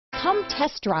Come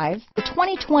test drive the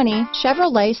 2020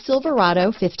 Chevrolet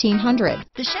Silverado 1500.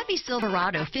 The Chevy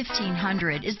Silverado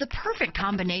 1500 is the perfect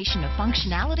combination of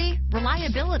functionality,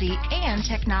 reliability, and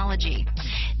technology.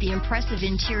 The impressive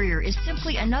interior is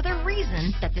simply another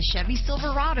reason that the Chevy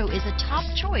Silverado is a top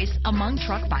choice among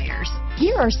truck buyers.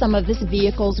 Here are some of this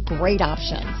vehicle's great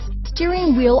options: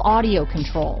 steering wheel audio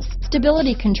controls,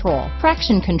 stability control,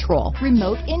 traction control,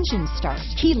 remote engine start,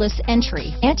 keyless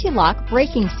entry, anti-lock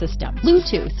braking system,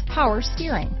 Bluetooth, power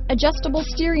steering, adjustable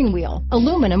steering wheel,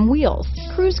 aluminum wheels,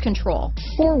 cruise control,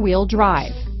 four-wheel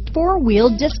drive,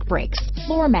 four-wheel disc brakes,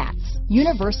 floor mats,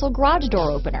 universal garage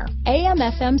door opener,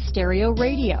 AM/FM stereo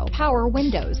radio, power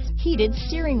windows, heated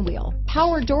steering wheel,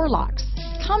 power door locks.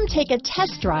 Come take a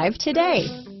test drive today.